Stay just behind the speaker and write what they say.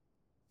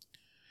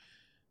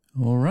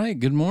All right.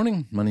 Good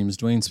morning. My name is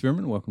Dwayne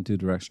Spearman. Welcome to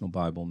Directional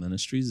Bible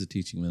Ministries, a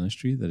teaching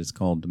ministry that is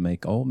called to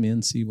make all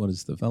men see what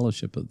is the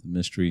fellowship of the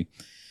mystery.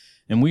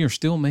 And we are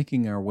still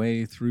making our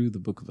way through the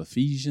book of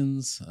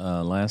Ephesians.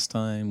 Last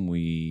time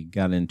we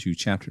got into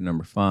chapter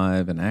number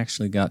 5 and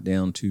actually got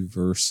down to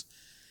verse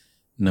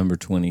number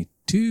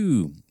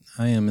 22.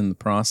 I am in the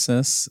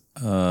process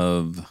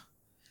of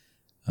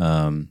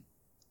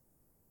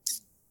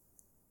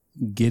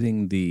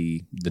getting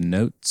the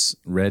notes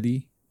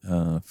ready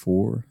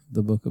for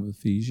the book of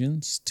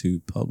Ephesians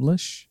to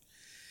publish,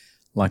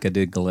 like I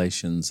did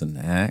Galatians and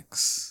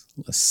Acts.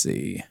 Let's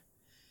see.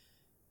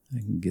 I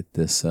can get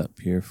this up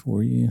here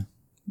for you.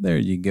 There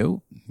you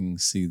go. You can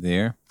see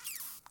there.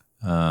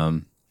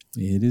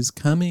 It is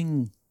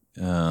coming.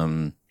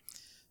 I'm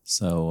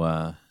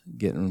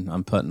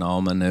putting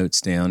all my notes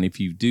down. If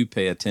you do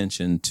pay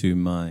attention to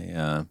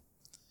my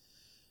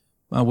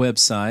my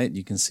website,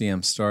 you can see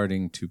I'm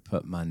starting to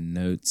put my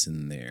notes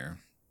in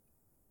there.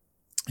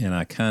 And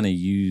I kind of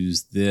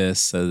use this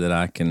so that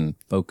I can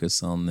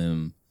focus on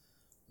them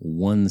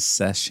one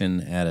session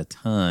at a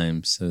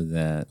time, so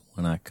that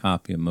when I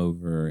copy them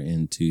over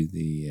into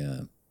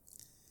the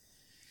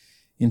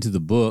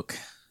book,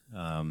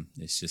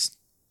 it's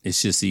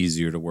just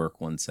easier to work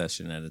one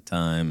session at a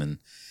time. And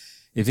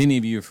if any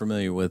of you are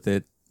familiar with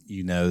it,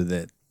 you know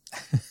that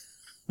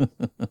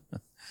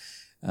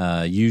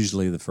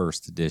usually the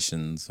first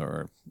editions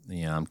are,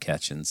 I'm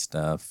catching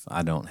stuff.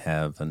 I don't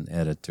have an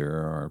editor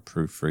or a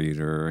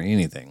proofreader or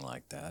anything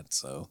like that.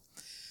 So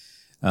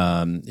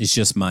it's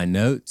just my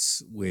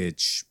notes,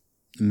 which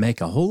make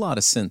a whole lot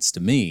of sense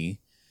to me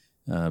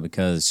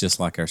because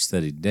just like our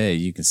study today,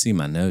 you can see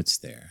my notes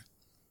there.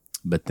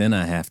 But then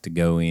I have to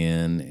go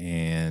in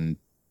and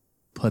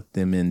put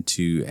them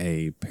into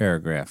a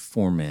paragraph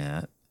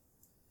format,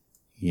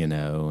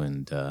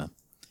 and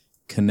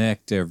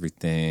connect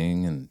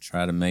everything and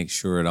try to make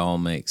sure it all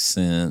makes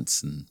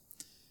sense and,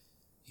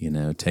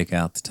 take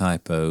out the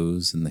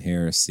typos and the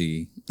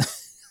heresy.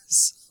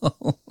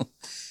 So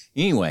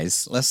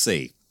anyways, let's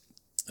see.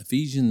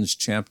 Ephesians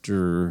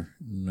chapter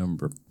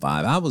number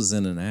 5. I was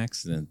in an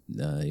accident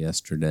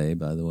yesterday,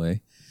 by the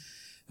way.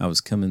 I was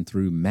coming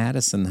through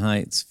Madison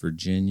Heights,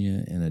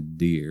 Virginia, and a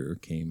deer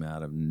came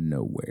out of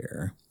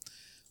nowhere.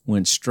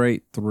 Went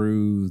straight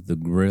through the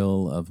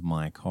grill of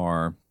my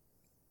car.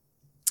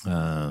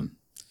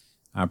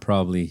 I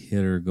probably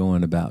hit her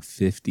going about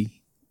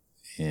 50,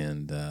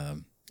 and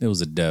it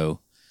was a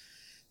doe.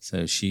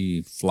 So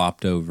she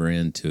flopped over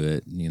into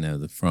it.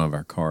 The front of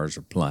our cars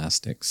are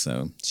plastic,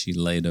 so she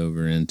laid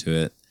over into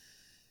it.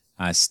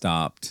 I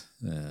stopped,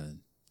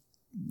 and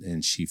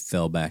she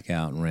fell back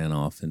out and ran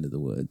off into the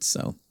woods.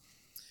 So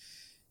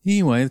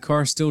anyway, the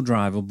car's still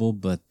drivable,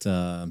 but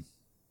the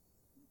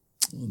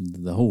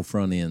whole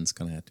front end's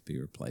going to have to be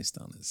replaced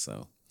on it.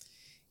 So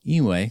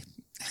anyway,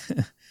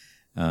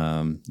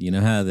 you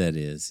know how that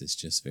is. It's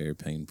just a very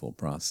painful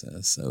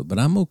process. So, but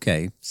I'm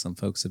okay. Some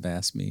folks have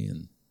asked me,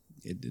 and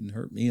it didn't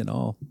hurt me at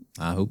all.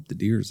 I hope the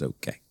deer's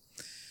okay.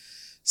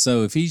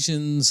 So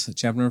Ephesians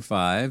chapter number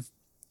 5,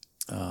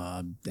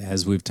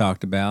 as we've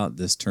talked about,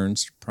 this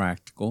turns to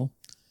practical.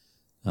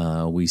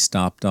 We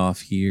stopped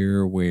off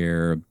here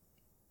where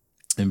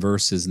in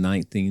verses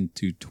 19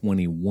 to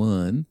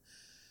 21,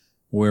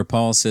 where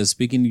Paul says,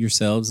 speaking to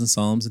yourselves in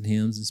psalms and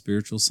hymns and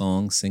spiritual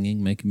songs,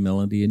 singing, making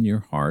melody in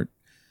your heart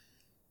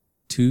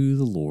to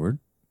the Lord,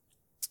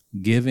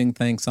 giving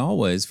thanks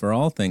always for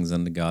all things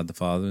unto God the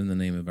Father in the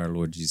name of our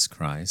Lord Jesus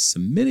Christ,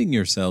 submitting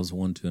yourselves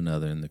one to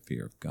another in the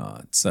fear of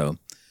God. So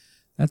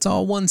that's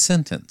all one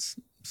sentence.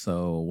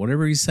 So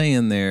whatever he's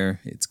saying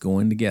there, it's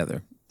going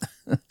together.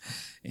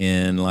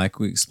 And like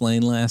we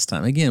explained last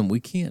time, again,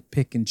 we can't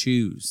pick and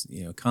choose,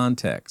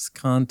 context.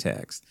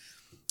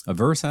 A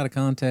verse out of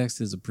context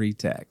is a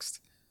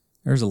pretext.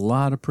 There's a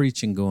lot of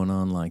preaching going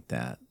on like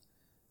that.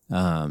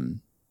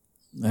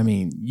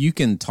 You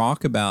can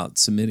talk about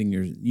submitting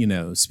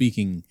your,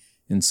 speaking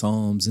in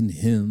psalms and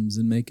hymns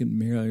and making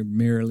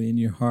merrily in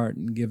your heart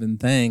and giving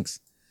thanks.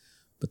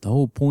 But the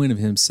whole point of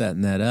him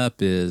setting that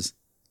up is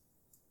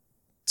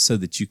so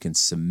that you can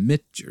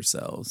submit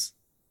yourselves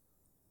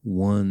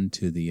one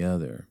to the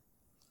other.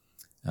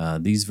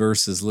 These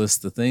verses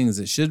list the things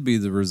that should be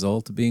the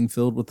result of being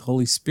filled with the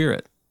Holy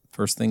Spirit.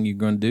 First thing you're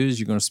going to do is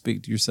you're going to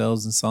speak to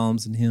yourselves in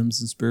psalms and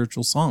hymns and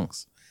spiritual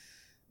songs.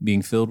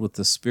 Being filled with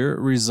the Spirit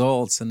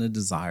results in a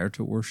desire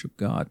to worship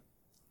God.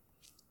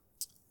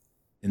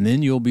 And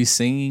then you'll be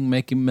singing,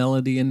 making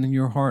melody in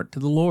your heart to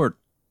the Lord.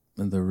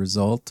 And the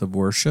resulting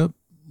worship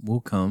will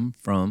come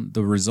from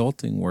the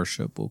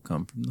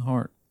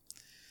heart.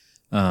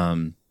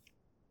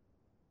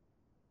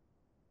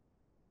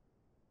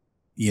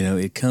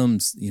 It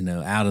comes,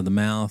 out of the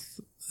mouth,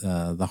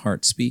 the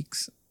heart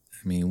speaks.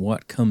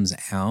 What comes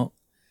out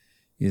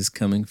is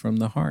coming from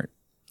the heart.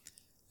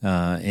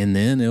 And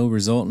then it'll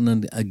result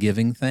in a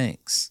giving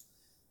thanks.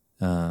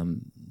 As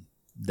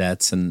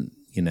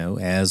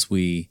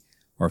we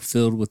are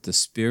filled with the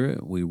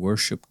Spirit, we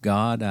worship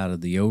God out of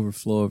the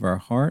overflow of our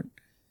heart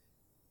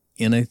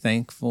in a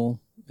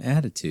thankful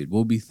attitude.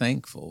 We'll be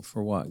thankful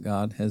for what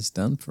God has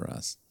done for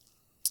us.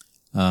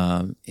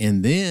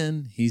 And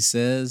then he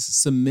says,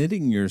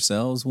 submitting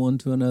yourselves one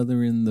to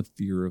another in the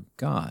fear of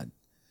God.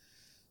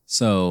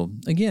 So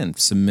again,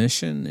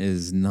 submission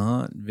is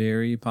not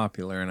very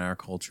popular in our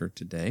culture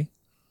today.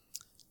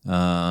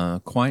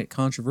 Quite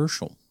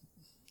controversial.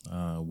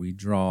 We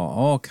draw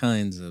all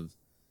kinds of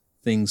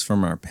things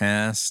from our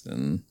past,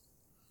 and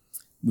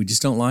we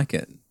just don't like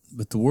it.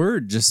 But the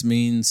word just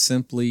means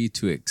simply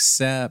to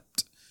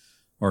accept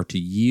or to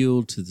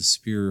yield to the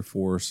superior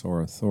force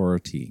or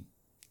authority,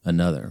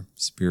 another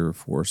superior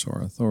force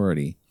or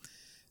authority.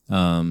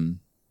 And,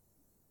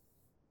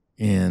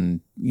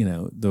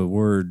 the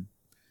word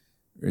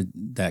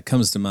that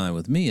comes to mind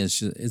with me is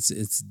just,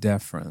 it's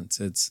deference.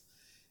 It's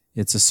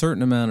a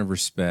certain amount of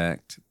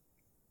respect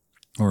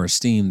or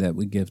esteem that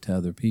we give to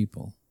other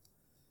people.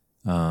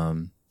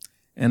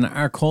 And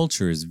our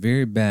culture is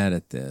very bad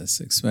at this,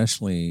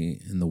 especially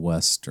in the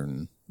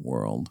Western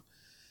world,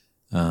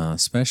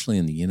 especially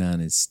in the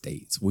United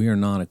States. We are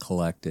not a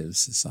collective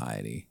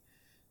society.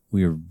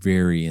 We are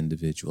very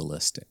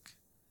individualistic.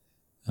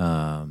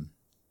 You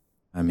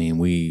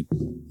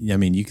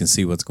can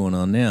see what's going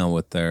on now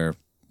with their,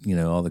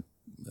 all the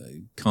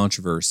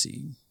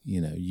controversy.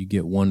 You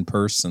get one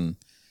person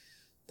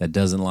that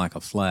doesn't like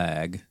a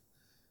flag,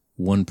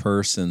 one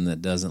person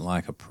that doesn't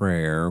like a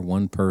prayer,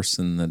 one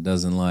person that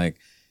doesn't like,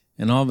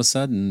 and all of a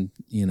sudden,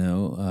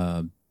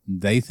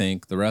 they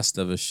think the rest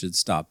of us should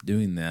stop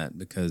doing that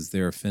because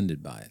they're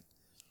offended by it.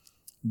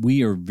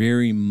 We are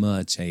very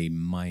much a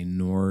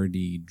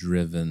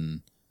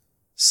minority-driven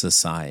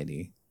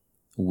society.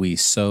 We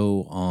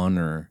so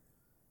honor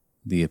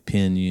the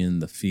opinion,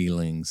 the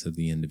feelings of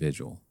the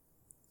individual.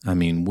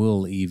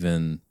 We'll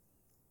even,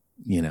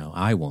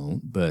 I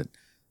won't, but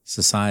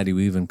society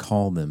will even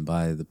call them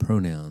by the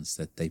pronouns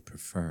that they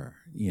prefer.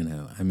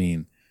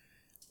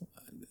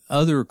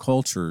 Other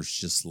cultures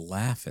just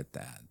laugh at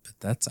that, but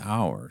that's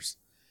ours.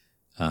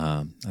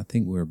 I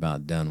think we're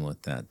about done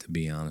with that, to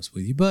be honest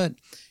with you. But,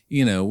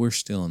 we're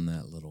still in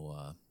that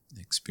little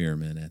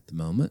experiment at the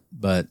moment.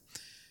 But,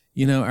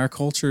 our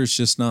culture is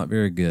just not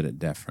very good at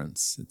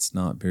deference. It's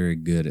not very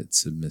good at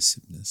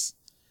submissiveness.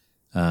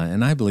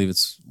 And I believe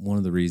it's one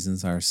of the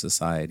reasons our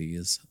society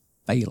is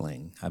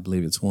failing. I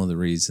believe it's one of the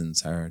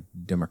reasons our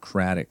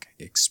democratic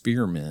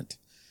experiment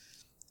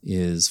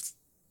is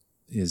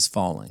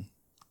falling.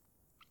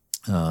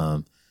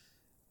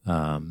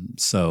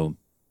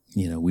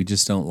 We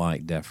just don't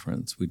like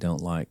deference. We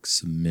don't like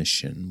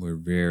submission. We're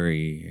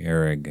very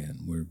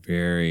arrogant. We're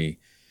very,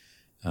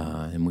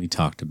 and we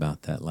talked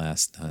about that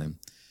last time.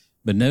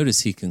 But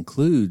notice he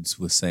concludes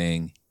with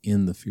saying,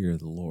 in the fear of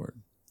the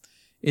Lord.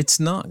 It's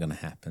not going to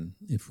happen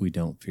if we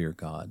don't fear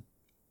God.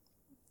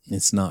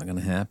 It's not going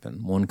to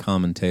happen. One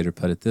commentator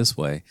put it this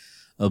way: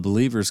 a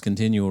believer's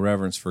continual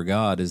reverence for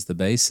God is the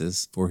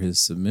basis for his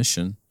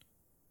submission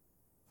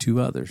to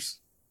others.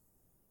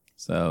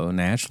 So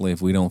naturally,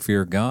 if we don't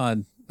fear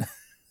God,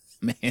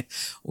 man,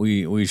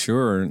 we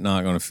sure are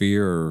not going to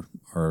fear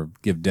or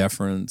give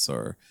deference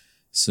or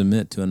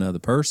submit to another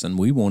person.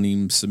 We won't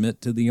even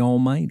submit to the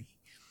Almighty.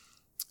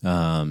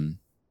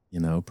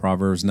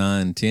 Proverbs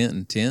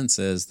 9:10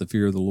 says the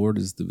fear of the Lord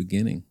is the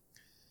beginning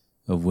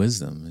of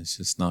wisdom. It's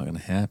just not going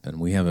to happen.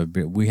 We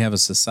have a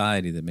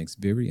society that makes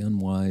very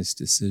unwise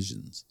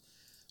decisions.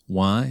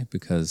 Why?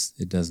 Because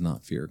it does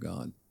not fear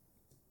God.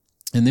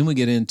 And then we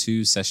get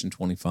into section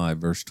 25,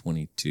 verse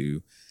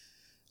 22.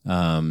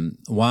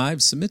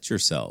 Wives, submit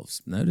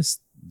yourselves. Notice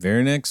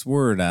very next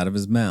word out of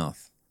his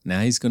mouth.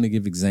 Now he's going to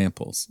give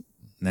examples.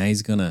 Now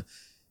he's going to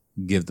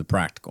give the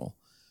practical.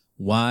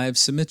 Wives,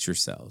 submit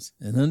yourselves.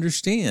 And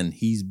understand,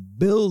 he's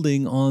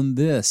building on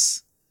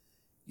this.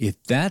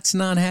 If that's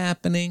not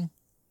happening,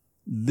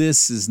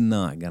 this is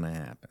not going to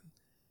happen.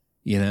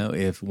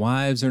 If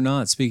wives are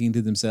not speaking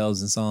to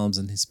themselves in psalms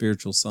and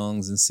spiritual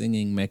songs and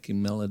singing,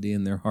 making melody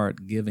in their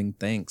heart, giving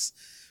thanks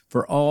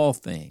for all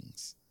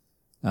things,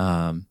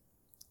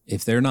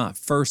 if they're not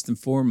first and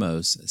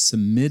foremost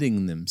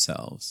submitting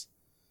themselves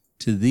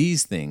to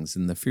these things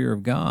in the fear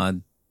of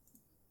God,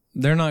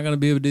 they're not going to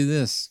be able to do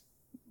this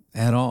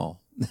at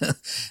all.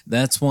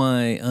 That's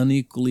why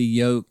unequally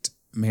yoked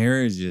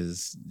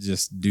marriages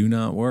just do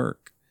not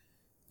work.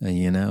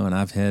 And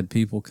I've had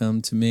people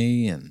come to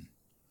me, and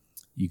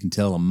you can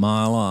tell a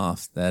mile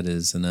off that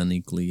is an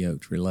unequally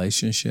yoked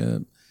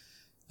relationship.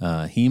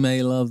 He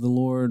may love the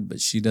Lord, but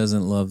she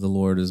doesn't love the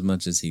Lord as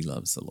much as he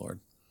loves the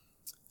Lord.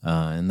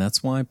 And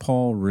that's why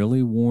Paul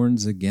really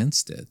warns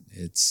against it.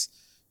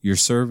 You're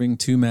serving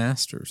two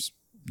masters,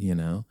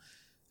 and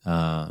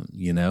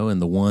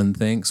the one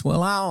thinks,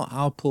 well,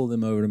 I'll pull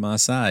them over to my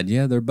side.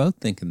 Yeah, they're both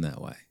thinking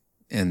that way.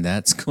 And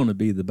that's going to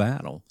be the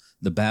battle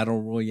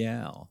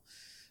royale.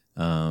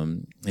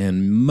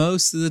 And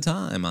most of the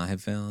time I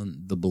have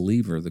found the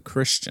believer, the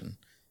Christian,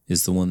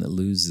 is the one that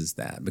loses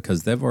that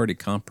because they've already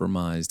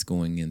compromised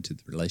going into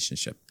the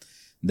relationship.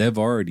 They've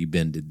already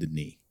bended the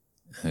knee,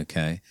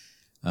 okay,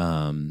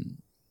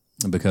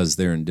 because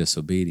they're in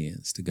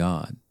disobedience to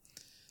God.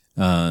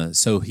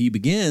 So he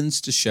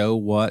begins to show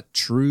what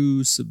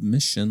true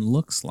submission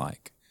looks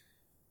like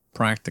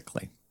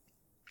practically.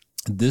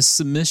 This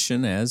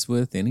submission, as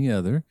with any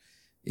other,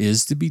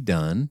 is to be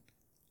done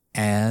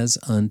as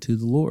unto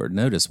the Lord.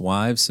 Notice,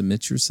 wives,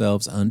 submit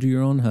yourselves unto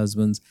your own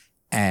husbands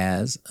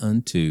as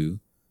unto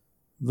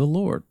the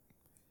Lord.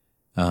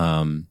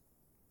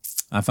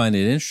 I find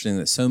it interesting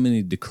that so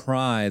many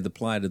decry the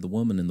plight of the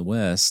woman in the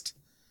West,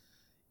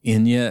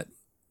 and yet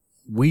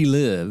they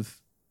live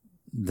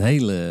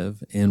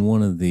in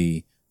one of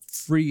the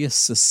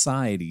freest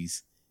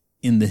societies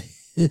in the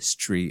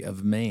history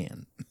of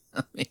man.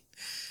 I mean,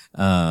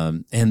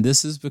 and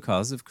this is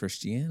because of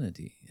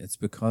Christianity. It's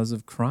because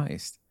of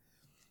Christ.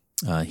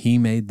 He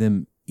made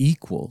them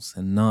equals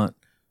and not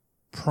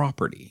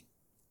property.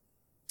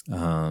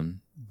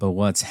 But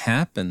what's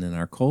happened in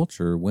our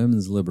culture,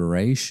 women's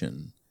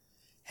liberation,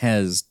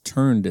 has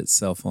turned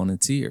itself on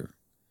its ear.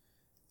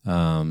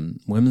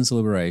 Women's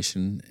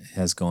liberation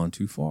has gone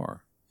too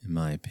far, in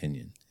my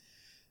opinion.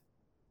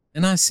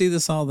 And I see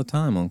this all the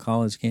time on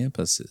college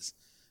campuses.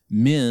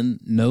 Men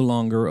no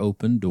longer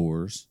open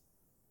doors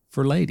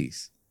for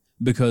ladies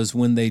because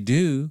when they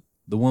do,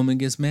 the woman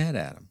gets mad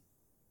at them.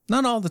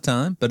 Not all the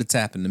time, but it's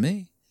happened to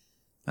me.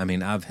 I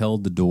mean, I've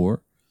held the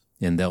door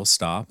and they'll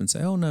stop and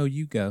say, "Oh, no,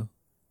 you go."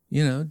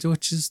 You know,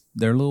 which is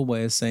their little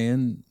way of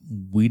saying,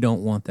 we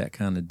don't want that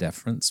kind of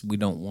deference. We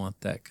don't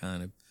want that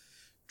kind of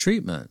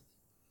treatment.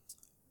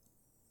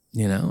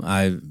 You know,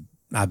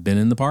 I've been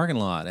in the parking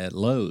lot at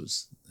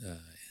Lowe's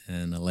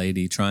and a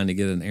lady trying to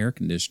get an air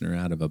conditioner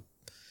out of a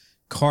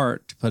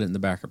cart to put it in the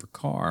back of her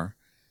car.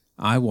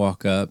 I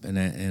walk up and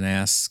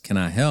ask, "Can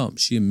I help?"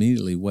 She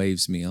immediately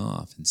waves me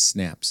off and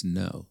snaps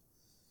no.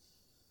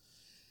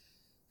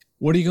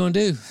 What are you going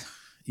to do?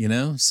 You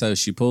know, so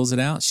she pulls it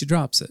out, she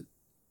drops it.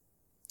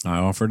 I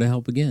offer to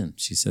help again.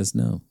 She says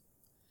no.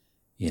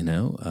 You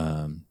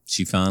know,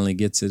 she finally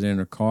gets it in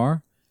her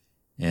car,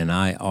 and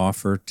I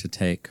offer to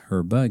take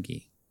her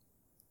buggy.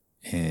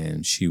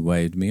 And she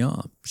waved me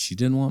off. She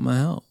didn't want my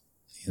help,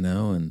 you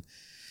know. And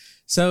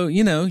so,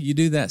 you know, you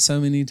do that so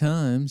many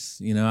times.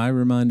 You know, I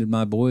reminded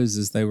my boys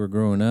as they were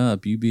growing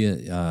up, you be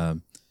a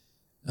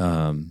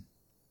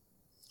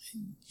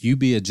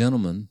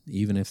gentleman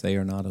even if they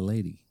are not a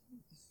lady,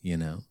 you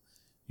know.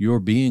 Your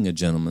being a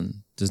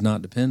gentleman does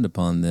not depend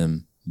upon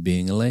them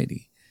being a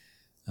lady.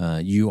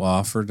 You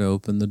offer to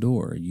open the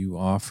door. You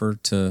offer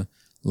to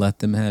let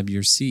them have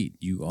your seat.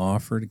 You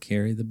offer to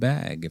carry the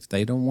bag. If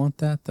they don't want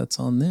that, that's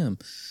on them.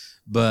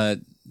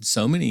 But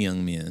so many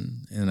young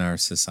men in our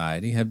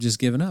society have just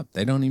given up.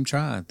 They don't even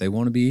try. If they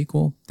want to be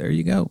equal, there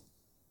you go.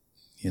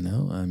 You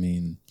know, I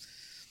mean,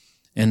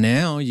 and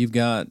now you've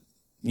got,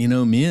 you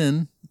know,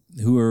 men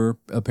who are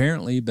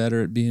apparently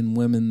better at being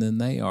women than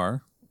they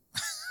are.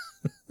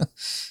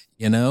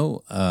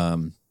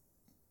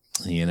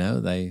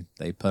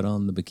 They put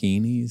on the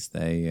bikinis,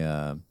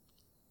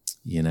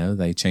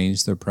 they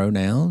change their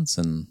pronouns,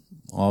 and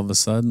all of a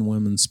sudden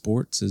women's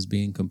sports is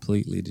being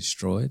completely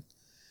destroyed.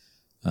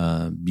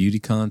 Beauty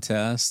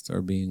contests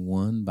are being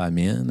won by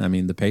men. I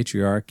mean, the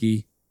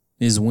patriarchy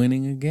is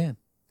winning again.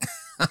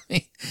 I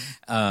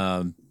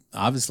mean,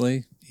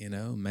 obviously, you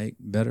know, make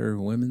better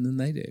women than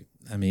they do.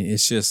 I mean,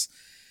 it's just,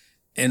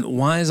 and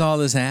why is all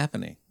this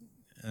happening?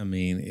 I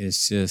mean,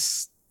 it's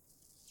just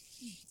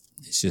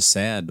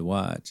sad to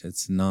watch.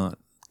 It's not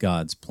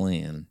God's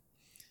plan.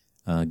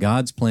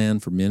 God's plan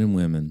for men and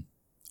women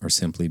are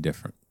simply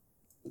different.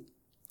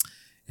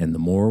 And the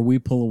more we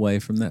pull away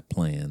from that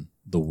plan,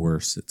 the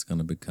worse it's going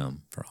to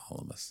become for all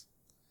of us.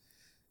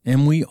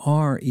 And we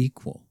are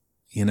equal.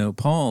 You know,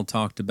 Paul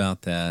talked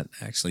about that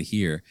actually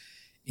here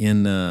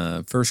in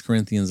 1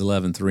 Corinthians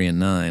 11:3 and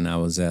 9. I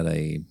was at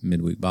a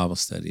midweek Bible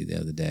study the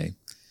other day.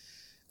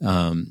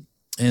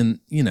 And,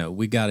 you know,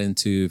 we got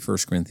into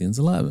 1 Corinthians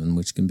 11,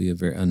 which can be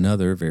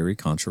another very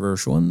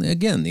controversial. And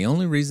again, the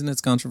only reason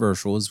it's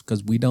controversial is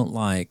because we don't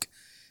like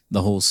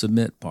the whole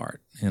submit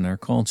part in our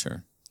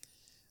culture.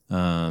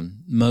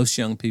 Most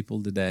young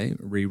people today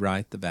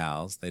rewrite the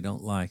vows. They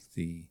don't like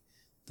the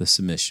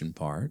submission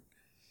part.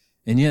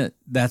 And yet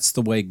that's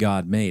the way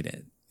God made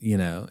it, you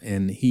know.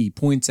 And he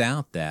points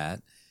out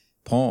that,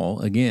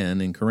 Paul,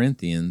 again, in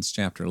Corinthians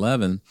chapter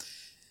 11,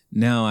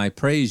 "Now I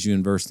praise you,"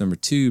 in verse number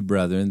 2,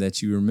 "brethren,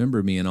 that you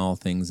remember me in all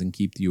things and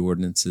keep the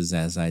ordinances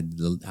as I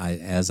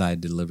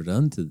delivered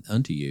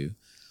unto you.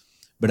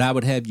 But I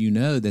would have you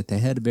know that the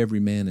head of every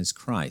man is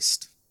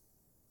Christ,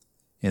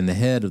 and the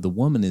head of the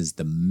woman is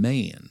the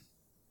man."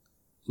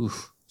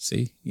 Oof,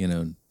 see, you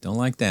know, don't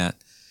like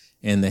that.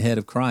 "And the head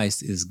of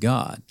Christ is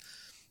God."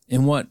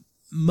 And what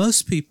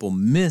most people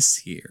miss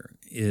here,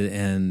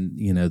 and,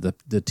 you know,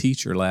 the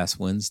teacher last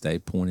Wednesday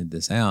pointed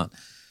this out.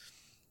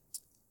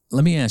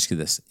 Let me ask you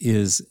this.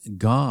 Is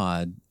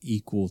God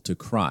equal to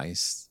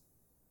Christ?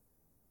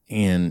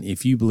 And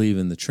if you believe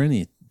in the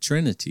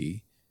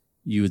Trinity,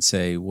 you would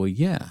say, well,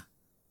 yeah.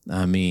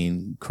 I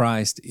mean,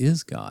 Christ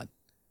is God.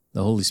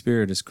 The Holy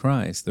Spirit is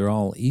Christ. They're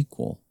all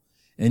equal.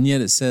 And yet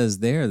it says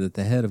there that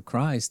the head of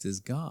Christ is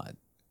God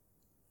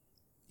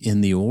in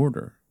the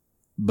order.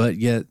 But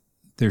yet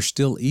they're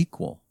still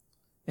equal.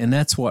 And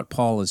that's what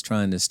Paul is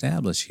trying to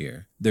establish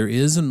here. There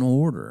is an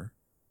order,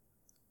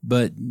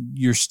 but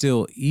you're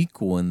still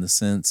equal in the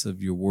sense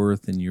of your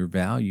worth and your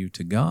value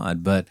to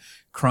God. But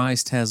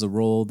Christ has a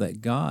role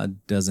that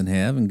God doesn't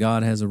have, and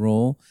God has a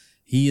role.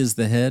 He is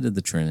the head of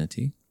the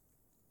Trinity.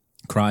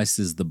 Christ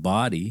is the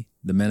body,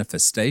 the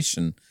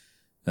manifestation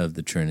of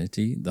the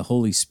Trinity. The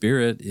Holy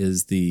Spirit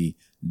is the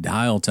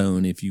dial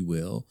tone, if you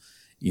will.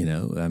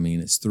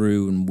 It's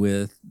through and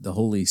with the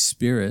Holy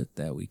Spirit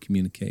that we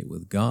communicate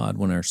with God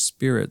when our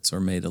spirits are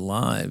made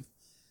alive.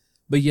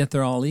 But yet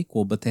they're all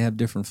equal, but they have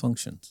different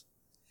functions.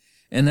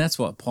 And that's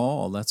why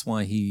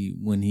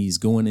when he's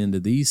going into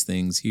these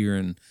things here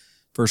in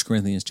 1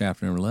 Corinthians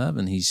chapter number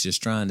 11, he's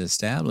just trying to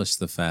establish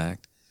the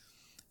fact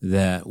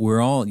that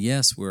we're all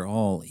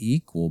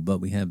equal, but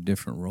we have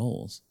different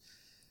roles.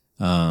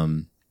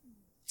 That's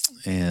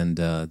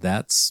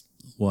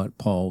what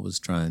Paul was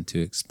trying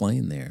to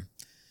explain there.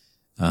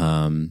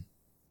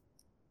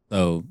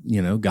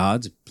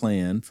 God's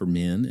plan for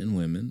men and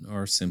women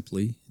are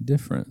simply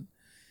different.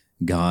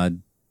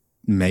 God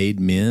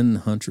made men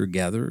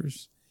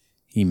hunter-gatherers.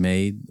 He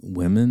made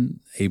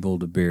women able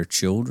to bear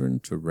children,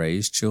 to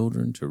raise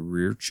children, to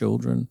rear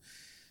children,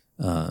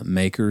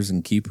 makers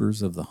and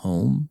keepers of the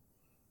home.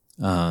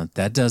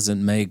 That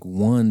doesn't make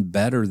one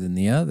better than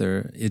the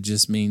other. It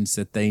just means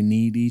that they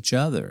need each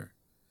other.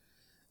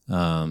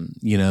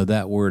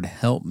 That word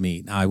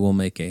helpmeet, I will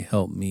make a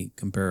helpmeet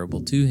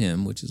comparable to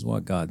him, which is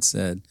what God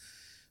said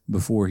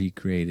before he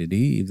created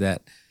Eve.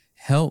 That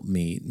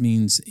helpmeet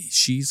means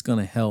she's going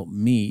to help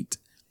meet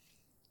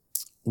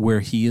where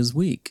he is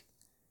weak.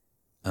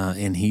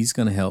 And he's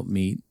going to help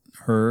meet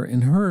her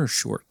in her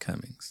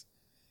shortcomings.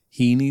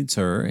 He needs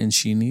her and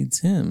she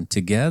needs him.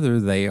 Together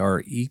they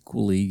are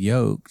equally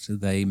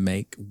yoked. They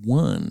make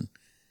one,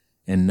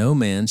 and no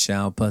man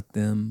shall put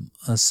them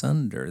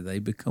asunder. They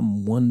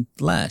become one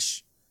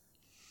flesh.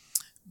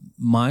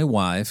 My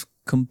wife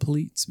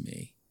completes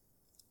me.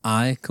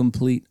 I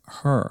complete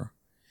her.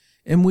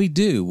 And we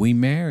do. We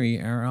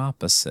marry our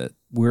opposite.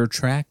 We're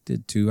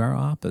attracted to our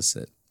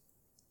opposite.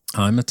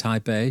 I'm a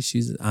type A.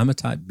 I'm a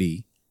type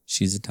B.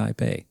 She's a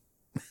type A.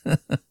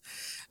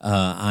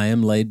 I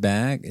am laid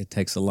back. It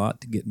takes a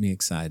lot to get me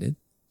excited.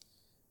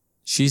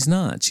 She's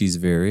not. She's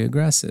very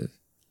aggressive.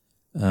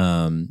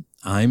 I'm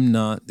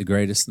not the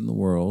greatest in the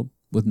world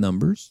with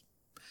numbers.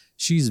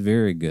 She's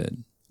very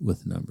good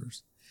with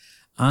numbers.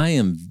 I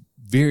am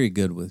very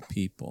good with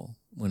people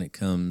when it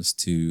comes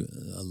to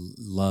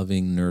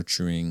loving,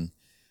 nurturing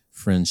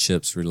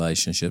friendships,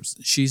 relationships.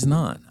 She's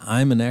not.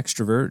 I'm an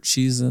extrovert.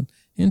 She's an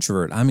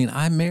introvert.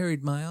 I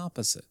married my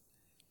opposite.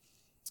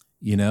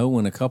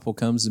 When a couple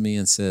comes to me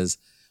and says,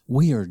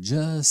 we are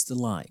just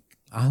alike.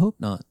 I hope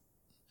not,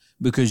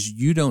 because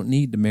you don't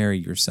need to marry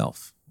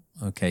yourself.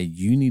 Okay.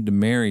 You need to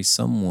marry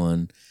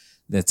someone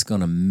that's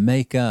going to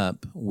make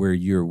up where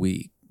you're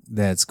weak,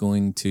 that's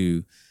going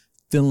to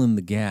fill in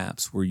the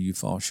gaps where you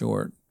fall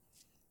short.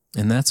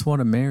 And that's what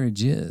a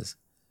marriage is.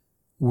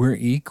 We're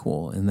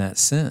equal in that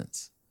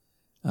sense.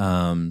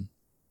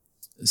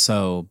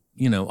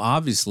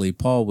 Obviously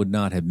Paul would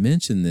not have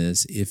mentioned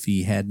this if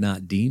he had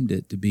not deemed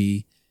it to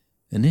be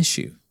an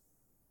issue.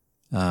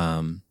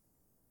 Why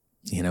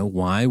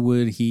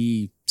would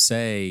he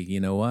say,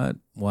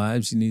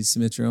 wives, you need to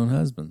submit to your own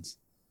husbands?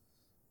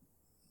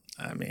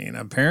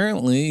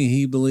 Apparently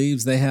he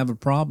believes they have a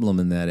problem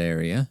in that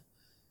area,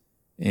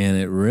 and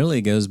it really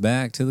goes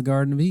back to the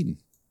Garden of Eden.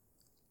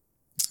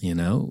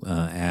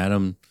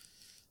 Adam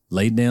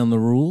laid down the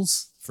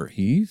rules for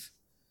Eve.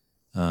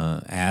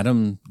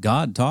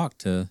 God talked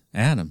to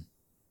Adam,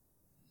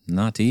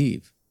 not to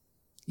Eve.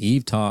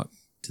 Eve talked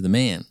to the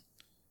man,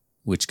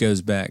 which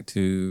goes back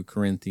to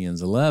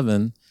Corinthians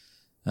 11.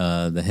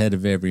 The head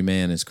of every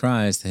man is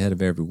Christ. The head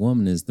of every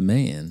woman is the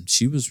man.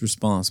 She was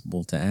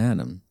responsible to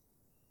Adam.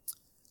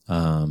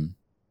 And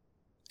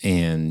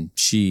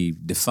she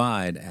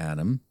defied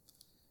Adam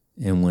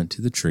and went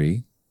to the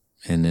tree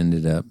and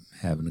ended up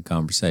having a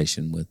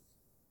conversation with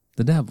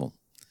the devil.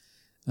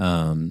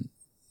 And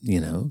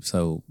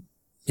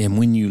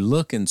when you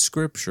look in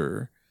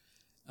Scripture,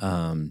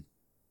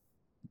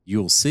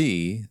 you'll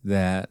see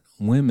that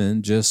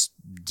women just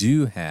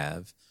do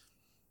have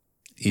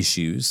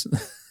issues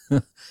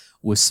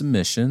with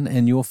submission,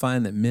 and you'll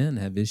find that men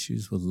have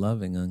issues with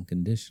loving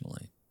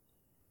unconditionally.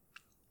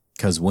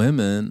 Because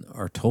women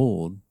are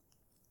told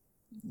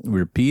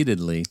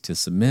repeatedly to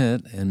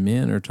submit, and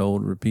men are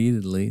told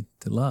repeatedly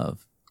to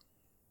love.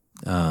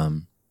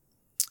 And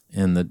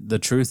the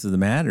truth of the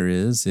matter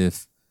is,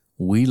 if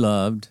we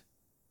loved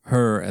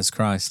her as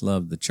Christ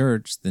loved the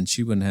church, then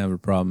she wouldn't have a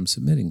problem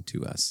submitting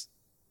to us.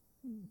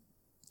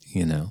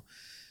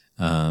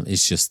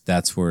 It's just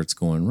that's where it's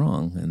going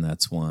wrong, and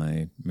that's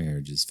why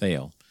marriages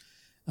fail.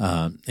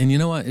 And you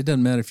know what? It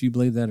doesn't matter if you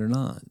believe that or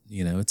not.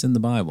 It's in the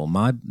Bible.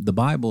 The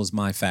Bible is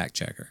my fact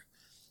checker.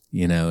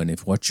 And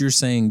if what you're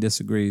saying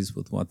disagrees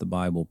with what the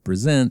Bible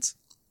presents,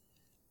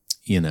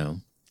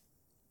 I'm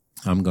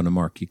going to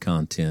mark your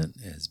content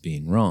as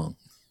being wrong.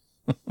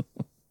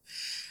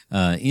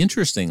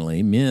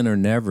 Interestingly, men are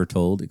never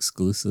told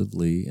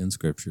exclusively in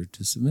Scripture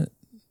to submit,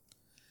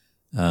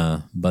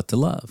 but to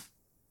love.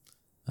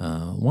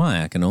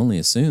 Why? I can only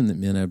assume that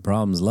men have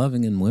problems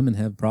loving and women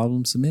have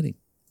problems submitting.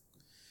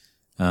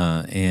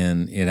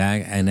 And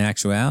in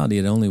actuality,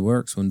 it only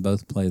works when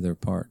both play their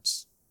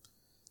parts.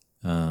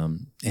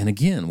 And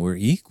again, we're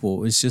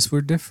equal. It's just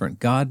we're different.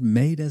 God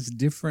made us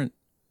different.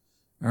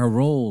 Our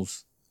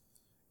roles,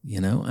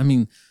 I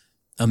mean,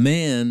 a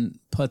man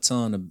puts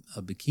on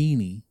a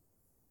bikini,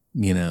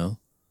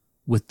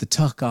 with the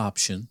tuck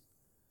option,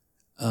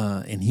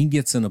 and he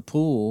gets in a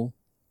pool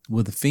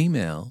with a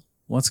female.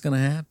 What's going to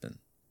happen?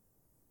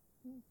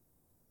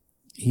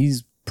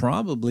 He's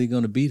probably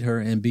going to beat her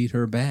and beat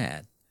her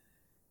bad,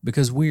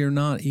 because we are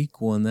not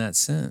equal in that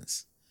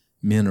sense.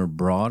 Men are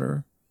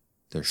broader,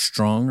 they're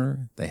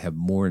stronger, they have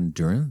more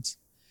endurance.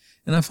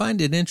 And I find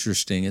it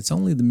interesting. It's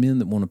only the men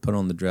that want to put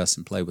on the dress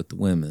and play with the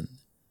women.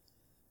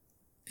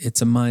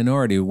 It's a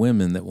minority of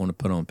women that want to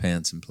put on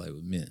pants and play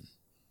with men.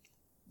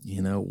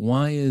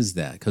 Why is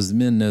that? Because the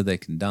men know they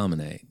can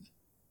dominate.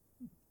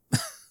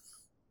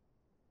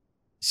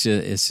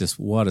 It's just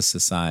what a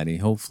society.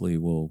 Hopefully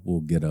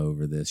we'll get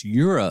over this.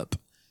 Europe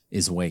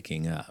is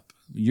waking up.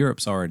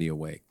 Europe's already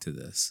awake to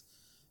this.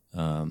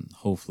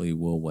 Hopefully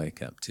we'll wake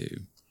up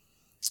too.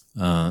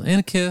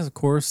 And of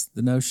course,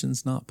 the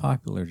notion's not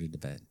popular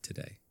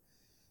today.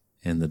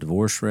 And the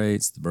divorce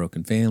rates, the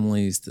broken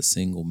families, the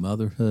single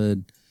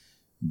motherhood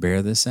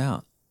bear this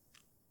out.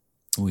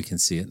 We can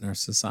see it in our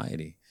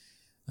society.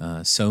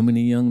 So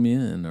many young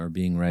men are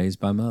being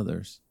raised by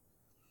mothers.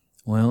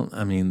 Well,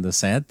 I mean, the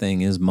sad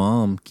thing is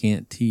mom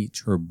can't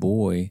teach her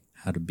boy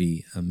how to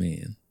be a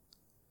man.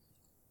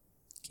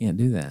 Can't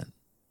do that.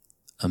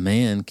 A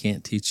man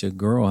can't teach a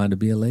girl how to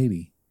be a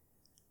lady.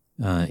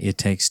 It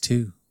takes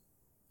two.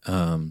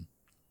 When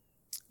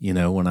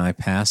I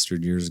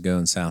pastored years ago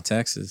in South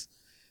Texas,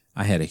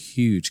 I had a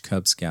huge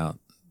Cub Scout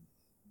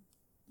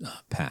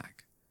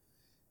pack.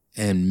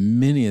 And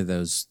many of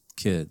those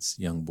kids,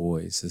 young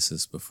boys, this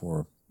is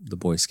before the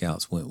Boy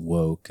Scouts went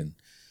woke and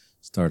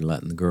started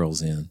letting the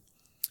girls in.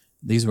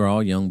 These were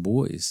all young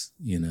boys,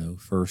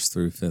 1st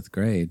through 5th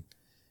grade.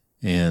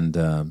 And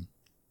a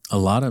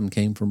lot of them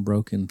came from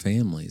broken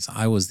families.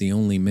 I was the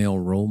only male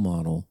role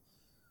model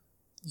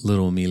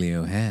little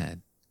Emilio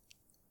had.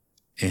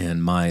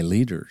 And my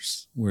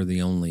leaders were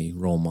the only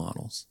role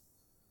models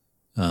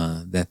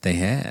that they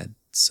had.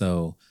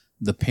 So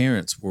the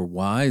parents were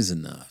wise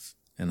enough,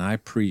 and I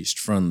preached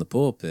from the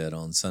pulpit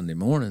on Sunday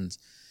mornings.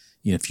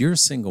 If you're a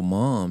single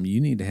mom,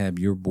 you need to have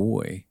your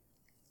boy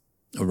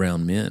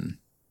around men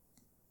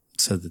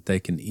so that they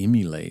can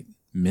emulate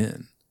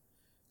men.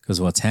 Because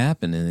what's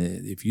happening,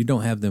 if you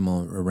don't have them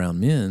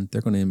around men,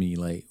 they're going to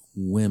emulate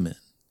women.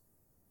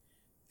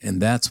 And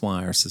that's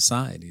why our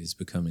society is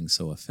becoming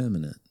so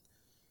effeminate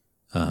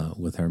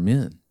with our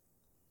men.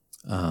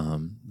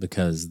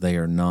 Because they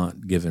are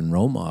not given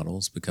role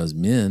models, because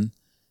men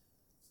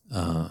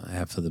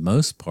have, for the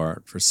most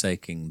part,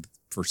 forsaken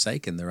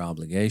their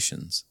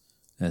obligations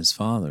as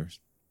fathers.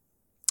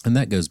 And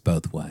that goes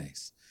both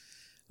ways.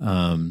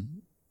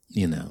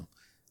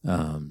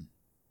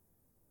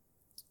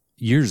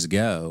 Years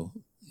ago,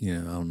 I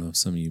don't know if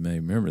some of you may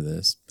remember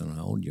this, I don't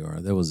know how old you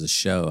are. There was a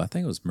show, I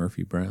think it was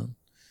Murphy Brown.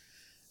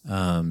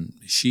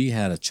 She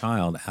had a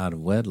child out of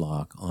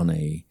wedlock on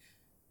a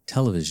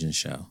television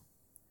show.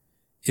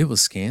 It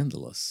was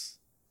scandalous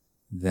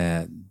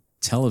that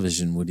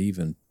television would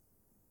even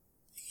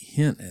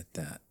hint at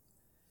that.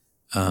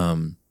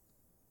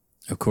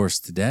 Of course,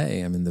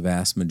 today, the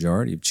vast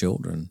majority of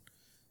children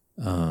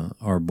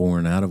are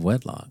born out of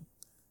wedlock,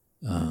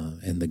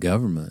 and the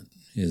government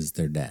is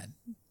their dad.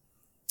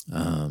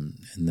 And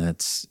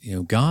that's,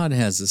 God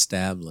has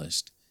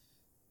established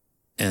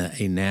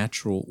a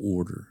natural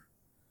order,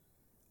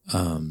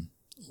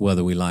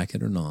 whether we like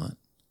it or not.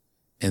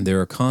 And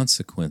there are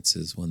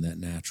consequences when that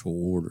natural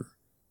order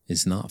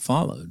is not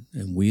followed.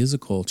 And we as a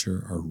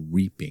culture are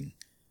reaping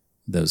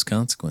those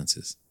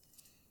consequences.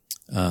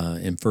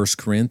 In 1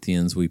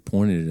 Corinthians, we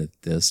pointed at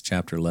this,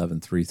 chapter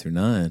 11,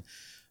 3-9.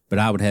 But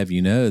I would have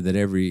you know that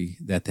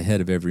the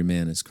head of every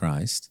man is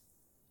Christ,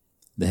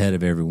 the head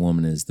of every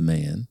woman is the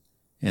man,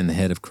 and the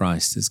head of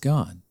Christ is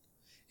God.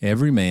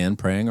 Every man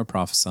praying or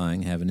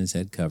prophesying, having his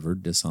head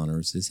covered,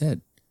 dishonors his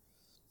head.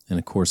 And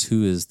of course,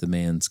 who is the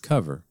man's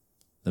cover?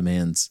 The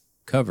man's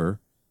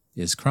cover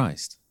is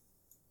Christ.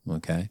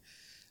 Okay?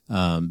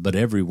 But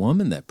every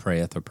woman that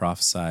prayeth or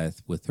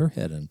prophesieth with her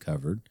head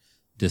uncovered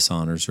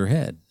dishonors her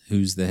head.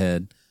 Who's the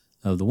head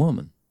of the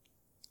woman?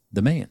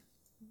 The man.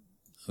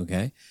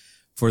 Okay?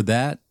 For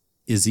that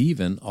is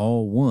even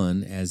all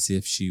one as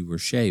if she were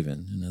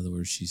shaven. In other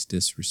words, she's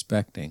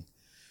disrespecting.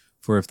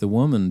 For if the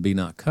woman be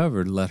not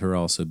covered, let her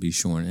also be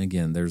shorn. And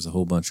again, there's a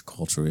whole bunch of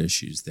cultural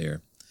issues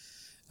there.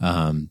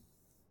 But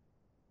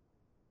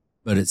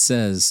it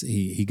says,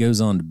 he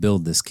goes on to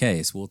build this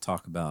case. We'll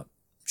talk about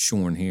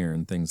shorn hair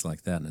and things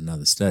like that in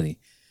another study.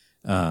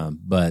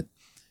 But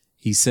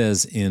he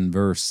says in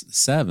verse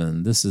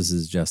 7, this is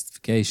his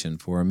justification.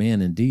 For a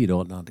man indeed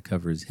ought not to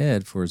cover his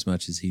head, for as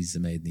much as he's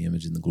made in the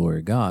image and the glory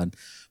of God,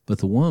 but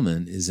the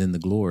woman is in the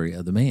glory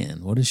of the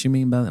man. What does she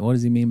mean by that? What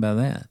does he mean by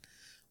that?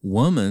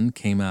 Woman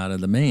came out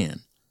of the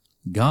man.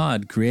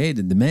 God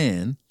created the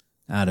man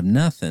out of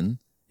nothing,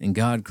 and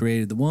God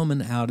created the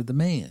woman out of the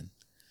man.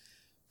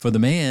 For the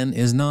man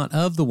is not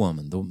of the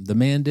woman. The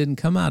man didn't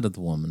come out of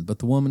the woman, but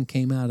the woman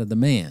came out of the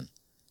man.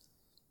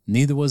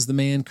 Neither was the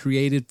man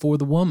created for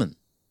the woman.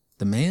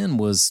 The man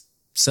was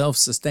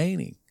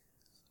self-sustaining.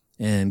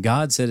 And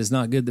God said it's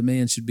not good the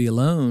man should be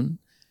alone.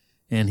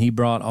 And he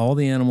brought all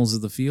the animals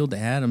of the field to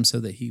Adam so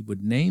that he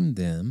would name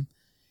them.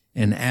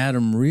 And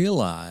Adam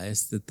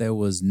realized that there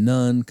was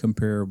none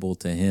comparable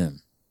to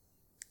him.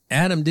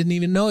 Adam didn't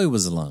even know he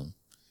was alone.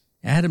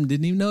 Adam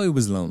didn't even know he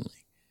was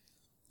lonely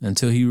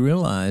until he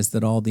realized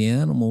that all the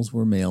animals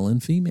were male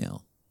and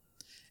female.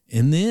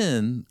 And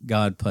then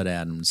God put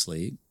Adam to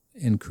sleep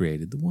and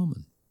created the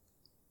woman.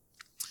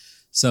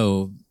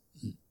 So,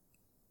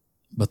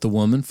 but the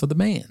woman for the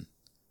man.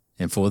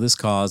 And for this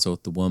cause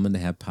ought the woman to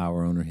have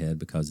power on her head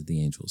because of the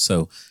angels.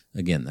 So,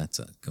 again, that's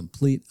a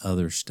complete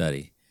other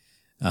study.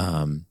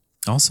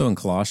 Also in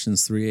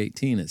Colossians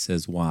 3:18, it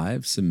says,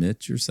 wives,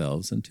 submit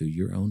yourselves unto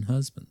your own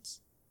husbands,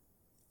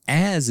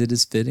 as it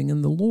is fitting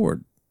in the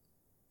Lord.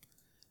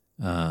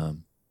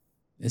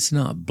 It's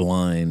not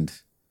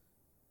blind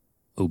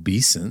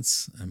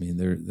obeisance. I mean,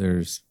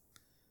 there's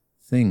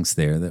things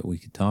there that we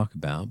could talk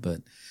about,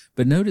 but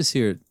notice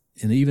here,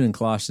 and even in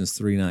Colossians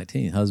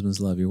 3:19, husbands,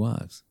 love your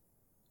wives.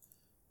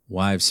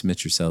 Wives,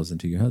 submit yourselves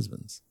unto your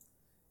husbands.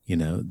 You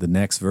know, the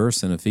next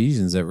verse in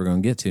Ephesians that we're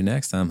going to get to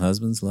next time,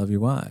 husbands, love your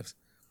wives.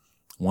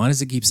 Why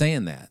does it keep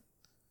saying that?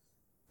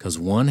 Because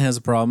one has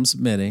a problem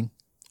submitting,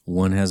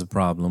 one has a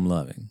problem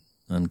loving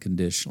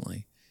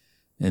unconditionally.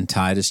 In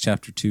Titus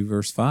chapter 2,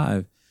 verse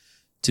 5,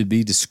 to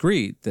be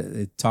discreet,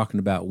 talking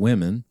about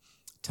women,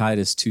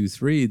 Titus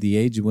 2:3, the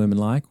age of women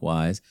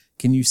likewise.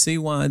 Can you see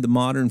why the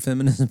modern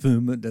feminist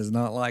movement does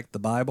not like the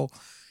Bible?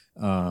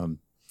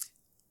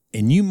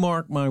 And you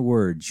mark my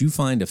words, you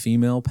find a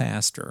female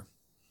pastor,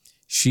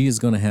 she is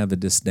going to have a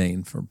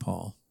disdain for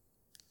Paul.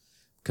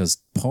 Because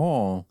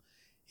Paul,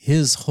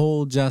 his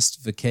whole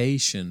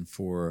justification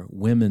for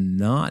women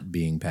not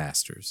being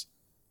pastors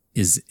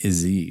is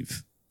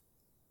Eve.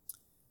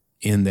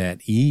 In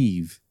that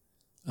Eve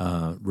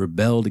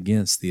rebelled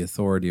against the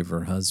authority of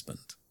her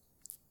husband.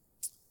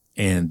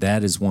 And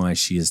that is why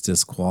she is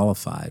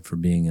disqualified for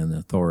being an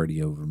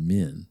authority over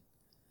men.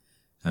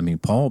 I mean,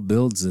 Paul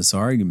builds this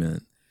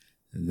argument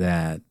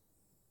that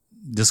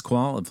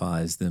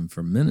disqualifies them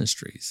from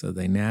ministry. So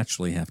they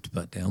naturally have to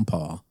put down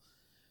Paul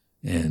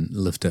and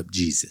lift up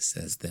Jesus,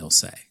 as they'll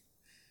say.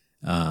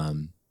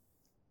 But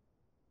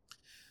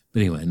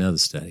anyway, another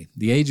study.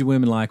 The age of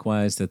women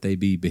likewise, that they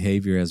be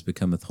behavior as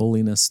becometh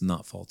holiness,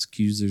 not false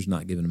accusers,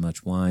 not given to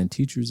much wine,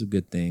 teachers of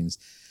good things,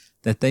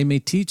 that they may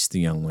teach the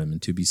young women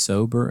to be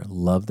sober,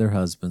 love their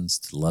husbands,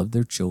 to love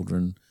their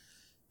children,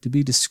 to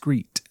be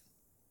discreet,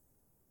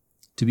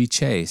 to be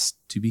chaste,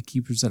 to be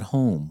keepers at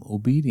home,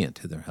 obedient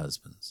to their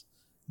husbands,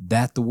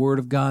 that the word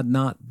of God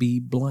not be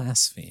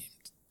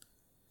blasphemed,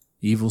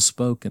 evil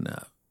spoken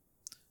of.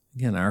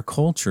 Again, our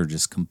culture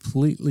just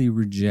completely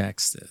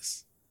rejects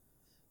this.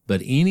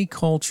 But any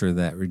culture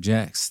that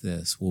rejects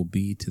this will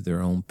be to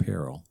their own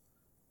peril,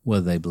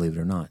 whether they believe it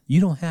or not.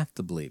 You don't have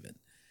to believe it.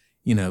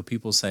 You know,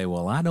 people say,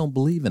 well, I don't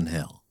believe in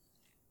hell.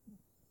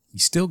 You're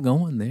still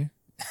going there.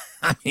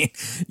 I mean,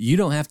 you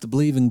don't have to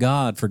believe in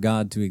God for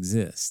God to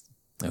exist.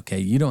 Okay,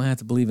 you don't have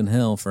to believe in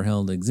hell for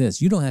hell to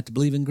exist. You don't have to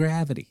believe in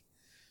gravity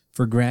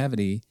for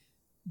gravity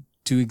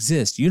to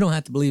exist. You don't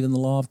have to believe in the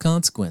law of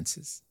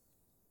consequences,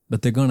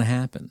 but they're going to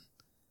happen.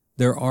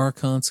 There are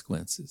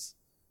consequences.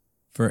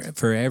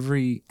 For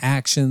every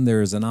action,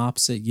 there is an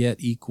opposite yet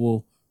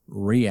equal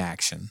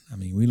reaction. I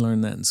mean, we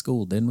learned that in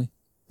school, didn't we?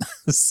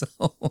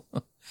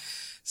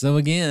 So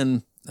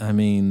again, I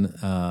mean,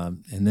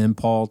 and then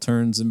Paul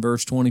turns in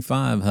verse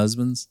 25,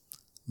 husbands,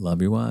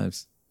 love your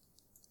wives,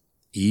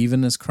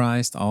 even as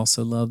Christ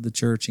also loved the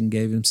church and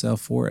gave himself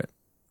for it.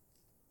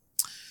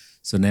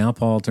 So now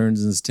Paul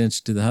turns his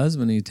attention to the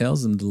husband. And he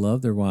tells them to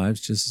love their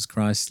wives just as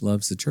Christ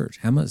loves the church.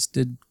 How much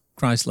did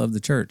Christ love the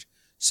church?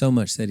 So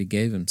much that he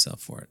gave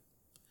himself for it.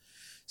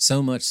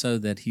 So much so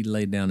that he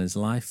laid down his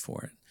life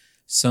for it.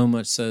 So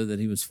much so that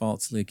he was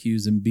falsely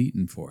accused and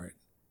beaten for it.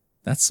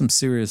 That's some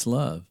serious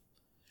love.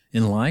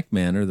 In like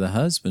manner, the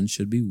husband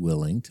should be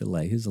willing to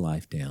lay his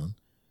life down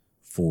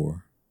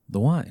for the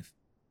wife.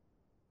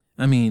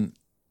 I mean,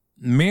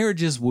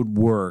 marriages would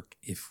work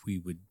if we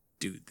would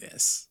do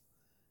this.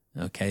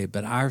 Okay,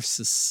 but our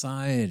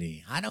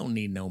society, I don't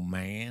need no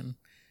man.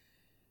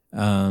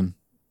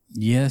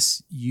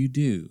 Yes, you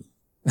do.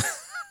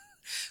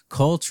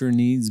 Culture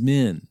needs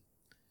men.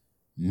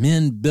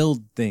 Men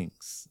build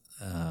things.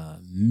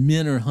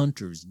 Men are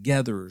hunters,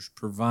 gatherers,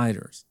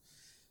 providers.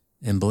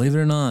 And believe it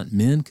or not,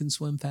 men can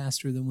swim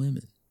faster than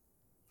women.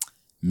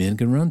 Men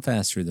can run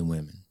faster than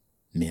women.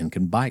 Men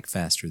can bike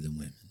faster than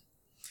women.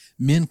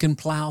 Men can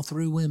plow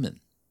through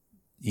women,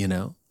 you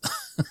know,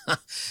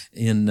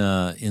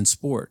 in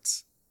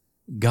sports.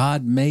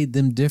 God made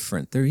them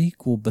different. They're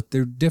equal, but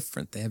they're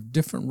different. They have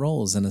different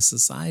roles. And a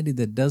society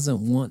that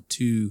doesn't want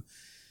to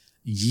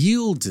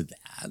yield to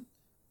that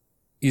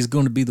is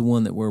going to be the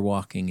one that we're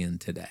walking in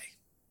today.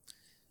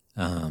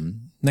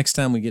 Next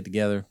time we get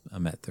together,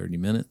 I'm at 30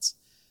 minutes.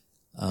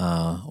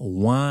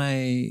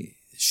 Why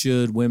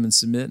should women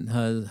submit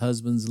and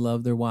husbands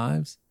love their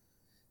wives?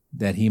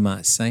 That he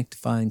might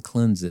sanctify and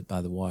cleanse it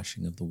by the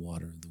washing of the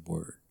water of the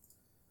word.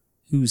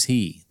 Who's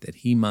he? That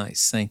he might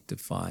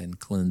sanctify and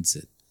cleanse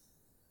it.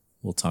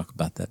 We'll talk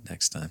about that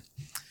next time.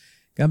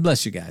 God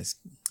bless you guys.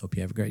 Hope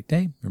you have a great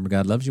day. Remember,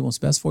 God loves you, wants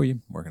best for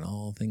you, working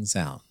all things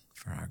out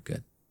for our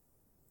good.